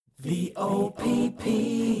The OPP,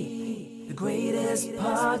 the greatest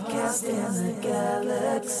podcast in the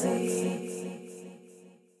galaxy.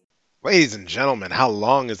 Ladies and gentlemen, how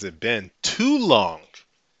long has it been? Too long.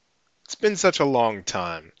 It's been such a long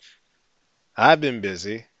time. I've been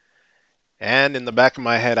busy, and in the back of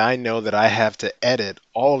my head, I know that I have to edit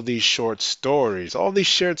all of these short stories, all these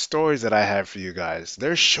shared stories that I have for you guys.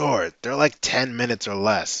 They're short, they're like 10 minutes or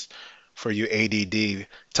less for you ADD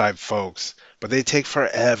type folks, but they take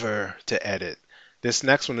forever to edit. This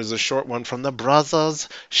next one is a short one from the Brothers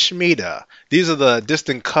Schmieder. These are the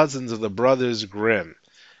distant cousins of the Brothers Grimm.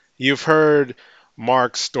 You've heard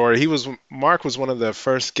Mark's story. Mark was one of the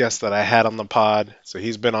first guests that I had on the pod, so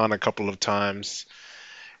he's been on a couple of times.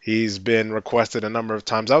 He's been requested a number of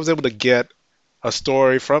times. I was able to get a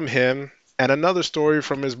story from him and another story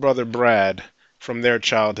from his brother Brad from their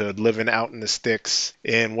childhood living out in the sticks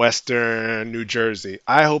in western New Jersey.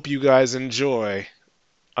 I hope you guys enjoy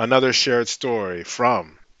another shared story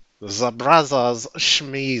from the Brothers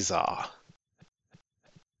Schmieder.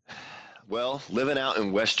 Well, living out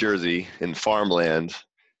in West Jersey in farmland,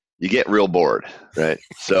 you get real bored, right?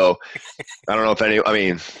 So I don't know if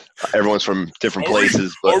everyone's from different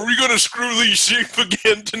places, but are we going to screw these sheep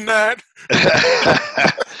again tonight?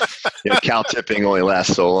 cow tipping only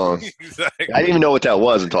lasts so long. Exactly. I didn't even know what that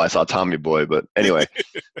was until I saw Tommy Boy. But anyway,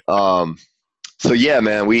 so yeah,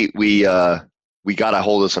 man, we got a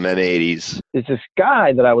hold of some M80s. There's this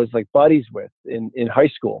guy that I was like buddies with in high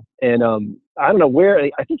school. And I don't know where,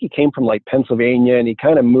 I think he came from like Pennsylvania, and he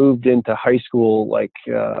kind of moved into high school like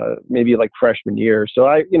maybe like freshman year.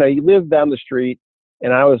 So he lived down the street,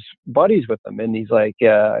 and I was buddies with him. And he's like,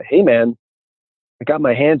 hey man, I got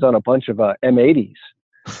my hands on a bunch of M80s.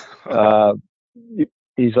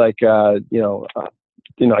 He's like, I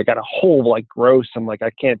got a whole like gross. I'm like,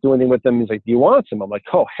 I can't do anything with them. He's like, do you want some? I'm like,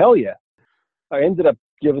 oh, hell yeah. I ended up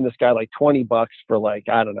giving this guy like $20 for like,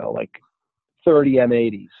 I don't know, like 30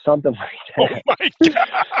 M80s, something like that. Oh my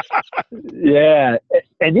God. Yeah.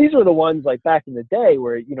 And these were the ones like back in the day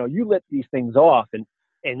where, you lit these things off and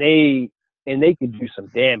they could do some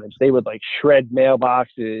damage. They would like shred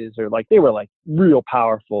mailboxes, or like, they were like real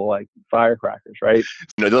powerful, like firecrackers, right?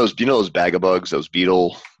 Those bag of bugs, those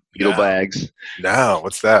beetle bags. No,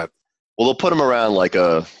 what's that? Well, they'll put them around like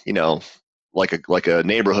a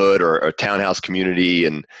neighborhood or a townhouse community,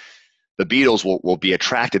 and the beetles will be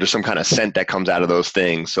attracted to some kind of scent that comes out of those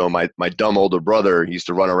things. So my dumb older brother used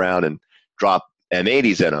to run around and drop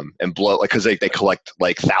M80s in them and blow, like, because they collect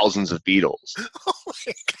like thousands of beetles. Oh my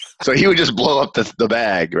God. So he would just blow up the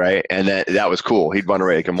bag, right? And that was cool. He'd run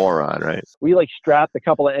away like a moron, right? We like strapped a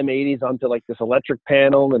couple of M80s onto like this electric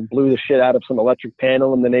panel and blew the shit out of some electric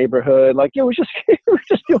panel in the neighborhood. Like it was just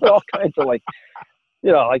doing all kinds of like,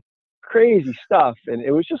 like crazy stuff. And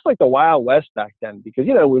it was just like the Wild West back then, because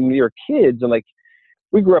when we were kids, and like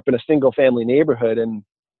we grew up in a single family neighborhood, and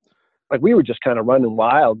like we were just kind of running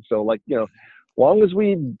wild. So like, long as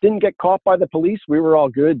we didn't get caught by the police, we were all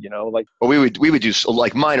good, like. Well, we would do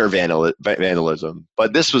like minor vandalism,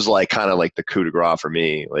 but this was like kind of like the coup de grace for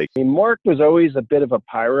me. Like, I mean, Mark was always a bit of a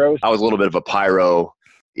pyro. I was a little bit of a pyro.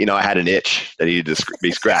 I had an itch that needed to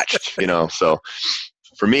be scratched. So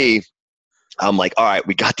for me, I'm like, all right,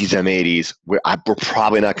 we got these M80s. We're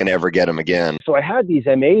probably not going to ever get them again. So I had these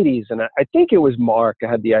M80s, and I think it was Mark. I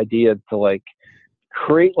had the idea to like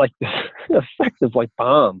create like this effective like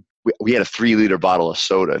bomb. We had a 3-liter bottle of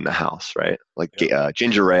soda in the house, right? Like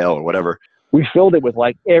ginger ale or whatever. We filled it with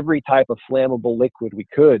like every type of flammable liquid we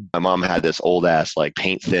could. My mom had this old ass like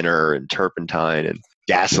paint thinner and turpentine and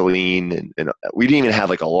gasoline, and we didn't even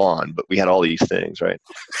have like a lawn, but we had all these things, right?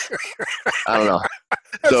 I don't know.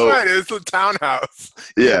 That's right. It's a townhouse.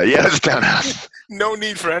 Yeah, it's a townhouse. No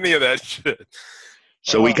need for any of that shit.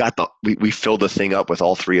 So we got we filled the thing up with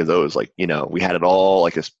all 3 of those. Like, we had it all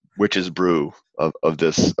like this witch's brew of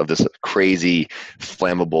this crazy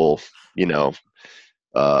flammable,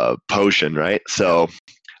 potion, right? So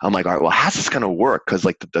I'm like, all right, well, how's this gonna work? Because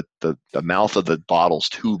like the mouth of the bottle's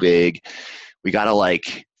too big. We gotta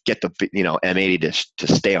like get the M80 to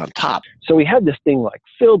stay on top. So we had this thing like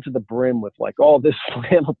filled to the brim with like all this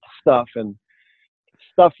flammable stuff, and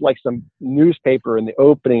stuff like some newspaper in the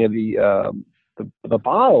opening of the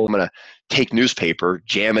bottle. I'm gonna take newspaper,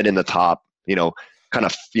 jam it in the top, kind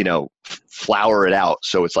of flour it out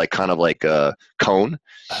so it's like kind of like a cone,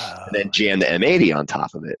 and then jam the M80 on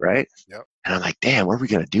top of it, right? Yep. And I'm like, damn, where are we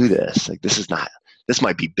gonna do this? Like, this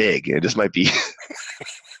might be big. This might be.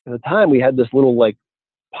 At the time, we had this little like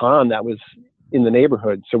pond that was in the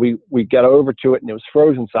neighborhood, so we got over to it, and it was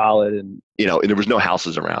frozen solid, and there was no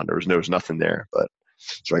houses around. There was nothing there, but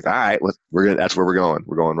it's like, all right, that's where we're going.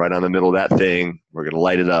 We're going right on the middle of that thing. We're gonna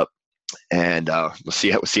light it up. and we'll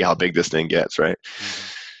see how big this thing gets, right?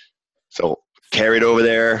 Mhm. So carry it over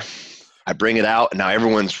there. I bring it out, and now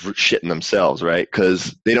everyone's shitting themselves, right?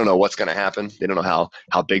 Because they don't know what's going to happen. They don't know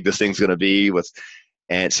how big this thing's going to be.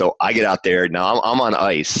 And so I get out there. Now I'm on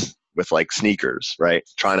ice with like sneakers, right?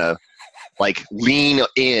 Trying to like lean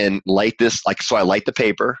in, light this, like, so I light the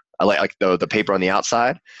paper. I like the paper on the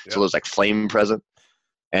outside. Yep. So there's like flame present.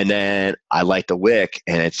 And then I light the wick,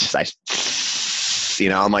 and it's just,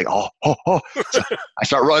 I'm like, oh. So I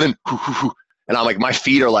start running. And I'm like, my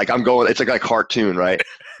feet are like, I'm going, it's like a cartoon, right?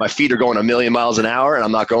 My feet are going 1,000,000 miles an hour, and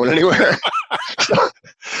I'm not going anywhere. So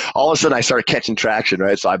all of a sudden I started catching traction,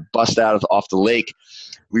 right? So I bust out off the lake.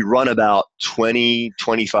 We run about 20,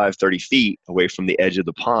 25, 30 feet away from the edge of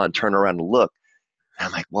the pond, turn around and look. And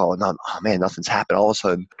I'm like, well, no, oh man, nothing's happened. All of a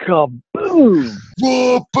sudden, Kaboom!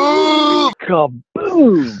 whoa, boom!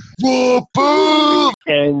 Kaboom! Whoa, boom!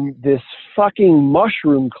 And this fucking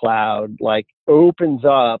mushroom cloud like opens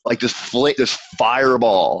up. Like this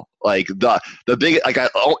fireball, like the big, like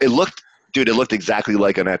it looked exactly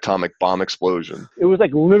like an atomic bomb explosion. It was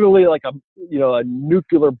like literally like a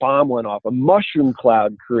nuclear bomb went off. A mushroom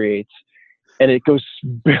cloud creates, and it goes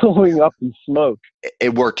billowing up in smoke.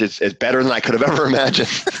 It worked as better than I could have ever imagined.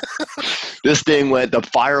 This thing the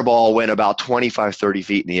fireball went about 25, 30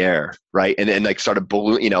 feet in the air, right? And then like started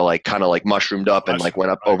balloon, like kind of like mushroomed up and like went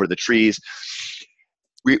up over the trees.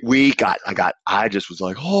 I just was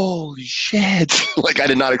like, holy shit. Like I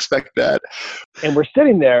did not expect that. And we're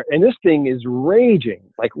sitting there, and this thing is raging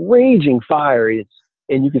fire.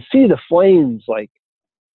 And you can see the flames, like,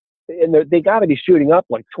 and they got to be shooting up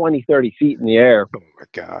like 20, 30 feet in the air. Oh my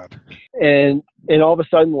God. And all of a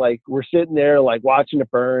sudden, like, we're sitting there, like, watching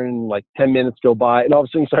it burn, like 10 minutes go by, and all of a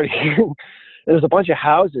sudden you start hearing, there's a bunch of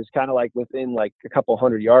houses kind of like within like a couple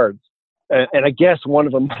hundred yards. And I guess one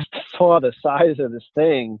of them must have saw the size of this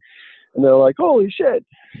thing, and they're like, holy shit.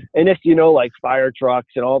 And if like fire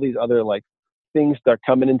trucks and all these other like things start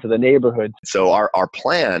coming into the neighborhood. So our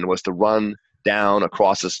plan was to run down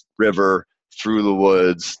across this river through the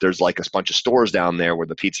woods. There's like a bunch of stores down there where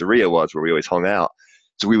the pizzeria was, where we always hung out.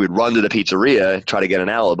 So we would run to the pizzeria and try to get an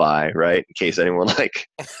alibi, right? In case anyone like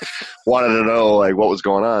wanted to know like what was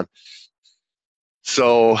going on.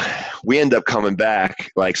 So we end up coming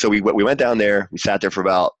back. Like, so we went down there, we sat there for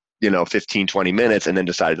about, 15, 20 minutes, and then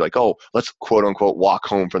decided like, oh, let's quote unquote walk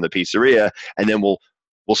home from the pizzeria. And then we'll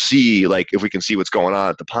see like if we can see what's going on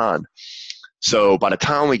at the pond. So by the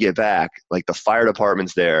time we get back, like the fire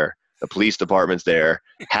department's there, the police department's there,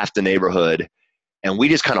 half the neighborhood. And we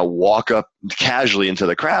just kind of walk up casually into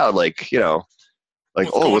the crowd, like,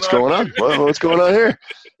 what's going on? What's going on here?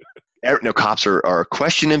 Cops are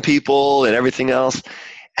questioning people and everything else.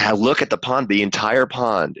 And I look at the pond. The entire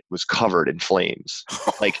pond was covered in flames.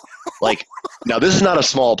 Like now this is not a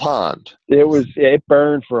small pond. It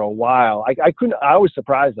burned for a while. I was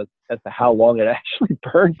surprised as to how long it actually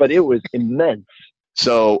burned, but it was immense.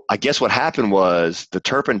 So I guess what happened was the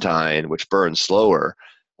turpentine, which burns slower,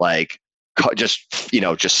 like just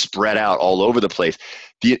spread out all over the place.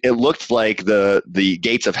 It looked like the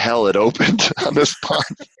gates of hell had opened on this pond.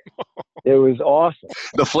 It was awesome.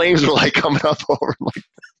 The flames were like coming up over like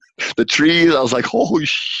the trees. I was like, holy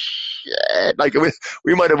shit! Like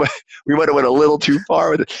we might have went a little too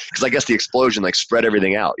far with it, because I guess the explosion like spread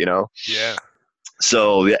everything out. Yeah.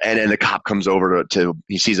 So and then the cop comes over to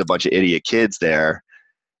he sees a bunch of idiot kids there.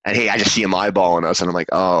 And hey, I just see him eyeballing us, and I'm like,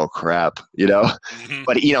 oh crap, Mhm.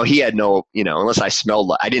 But he had no, unless I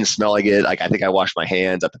didn't smell like it. Like I think I washed my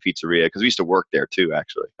hands at the pizzeria because we used to work there too,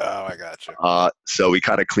 actually. Oh, I got you. So we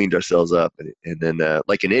kind of cleaned ourselves up, and then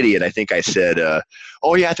like an idiot, I think I said,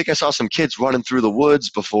 oh yeah, I think I saw some kids running through the woods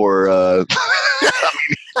before.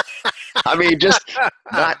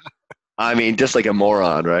 Just like a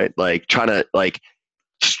moron, right? Like trying to like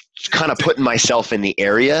kind of putting myself in the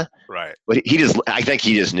area. Right. But I think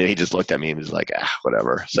he just knew. He just looked at me and was like,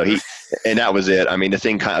 whatever. So and that was it. I mean, the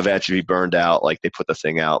thing kind of eventually burned out. Like they put the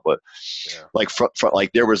thing out, but Yeah. like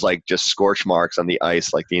like there was like just scorch marks on the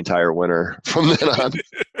ice like the entire winter from then on.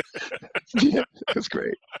 Yeah, it was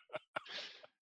great.